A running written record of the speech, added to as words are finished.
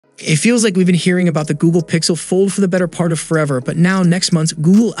It feels like we've been hearing about the Google Pixel Fold for the better part of forever, but now next month's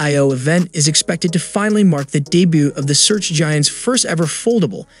Google I/O event is expected to finally mark the debut of the search giant's first ever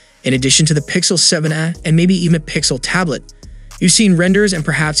foldable, in addition to the Pixel 7a and maybe even a Pixel tablet. You've seen renders and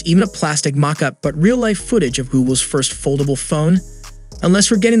perhaps even a plastic mock-up, but real-life footage of Google's first foldable phone?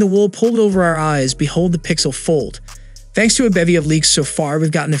 Unless we're getting the wool pulled over our eyes, behold the Pixel Fold. Thanks to a bevy of leaks so far, we've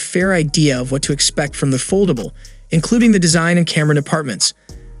gotten a fair idea of what to expect from the foldable, including the design and camera departments.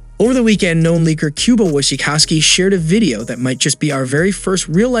 Over the weekend, known leaker Kubo Wojciechowski shared a video that might just be our very first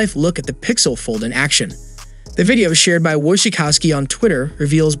real-life look at the Pixel Fold in action. The video shared by Wojciechowski on Twitter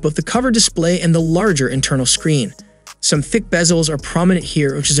reveals both the cover display and the larger internal screen. Some thick bezels are prominent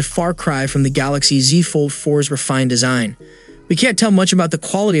here, which is a far cry from the Galaxy Z Fold 4's refined design. We can't tell much about the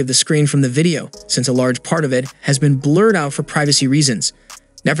quality of the screen from the video, since a large part of it has been blurred out for privacy reasons.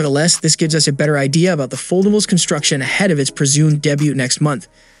 Nevertheless, this gives us a better idea about the foldable's construction ahead of its presumed debut next month.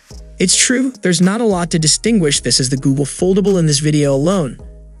 It's true, there's not a lot to distinguish this as the Google Foldable in this video alone.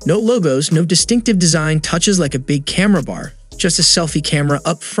 No logos, no distinctive design touches like a big camera bar, just a selfie camera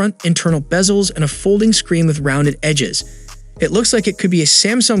up front, internal bezels, and a folding screen with rounded edges. It looks like it could be a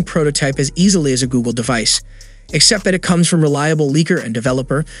Samsung prototype as easily as a Google device, except that it comes from reliable leaker and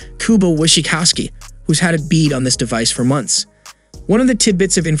developer Kubo Wojciechowski, who's had a bead on this device for months. One of the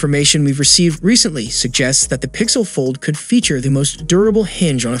tidbits of information we've received recently suggests that the Pixel Fold could feature the most durable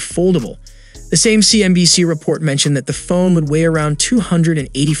hinge on a foldable. The same CNBC report mentioned that the phone would weigh around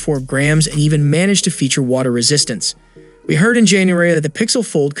 284 grams and even manage to feature water resistance. We heard in January that the Pixel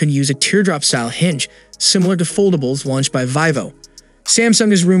Fold could use a teardrop-style hinge, similar to foldables launched by Vivo.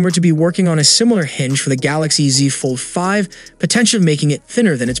 Samsung is rumored to be working on a similar hinge for the Galaxy Z Fold 5, potentially making it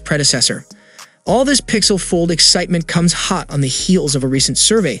thinner than its predecessor. All this Pixel Fold excitement comes hot on the heels of a recent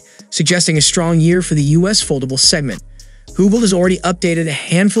survey, suggesting a strong year for the US foldable segment. Google has already updated a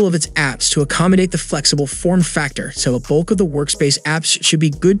handful of its apps to accommodate the flexible form factor, so a bulk of the workspace apps should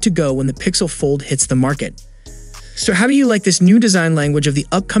be good to go when the Pixel Fold hits the market. So how do you like this new design language of the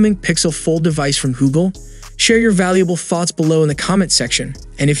upcoming Pixel Fold device from Google? Share your valuable thoughts below in the comment section,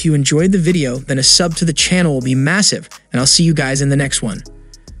 and if you enjoyed the video, then a sub to the channel will be massive, and I'll see you guys in the next one.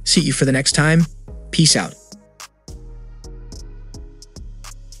 See you for the next time. Peace out.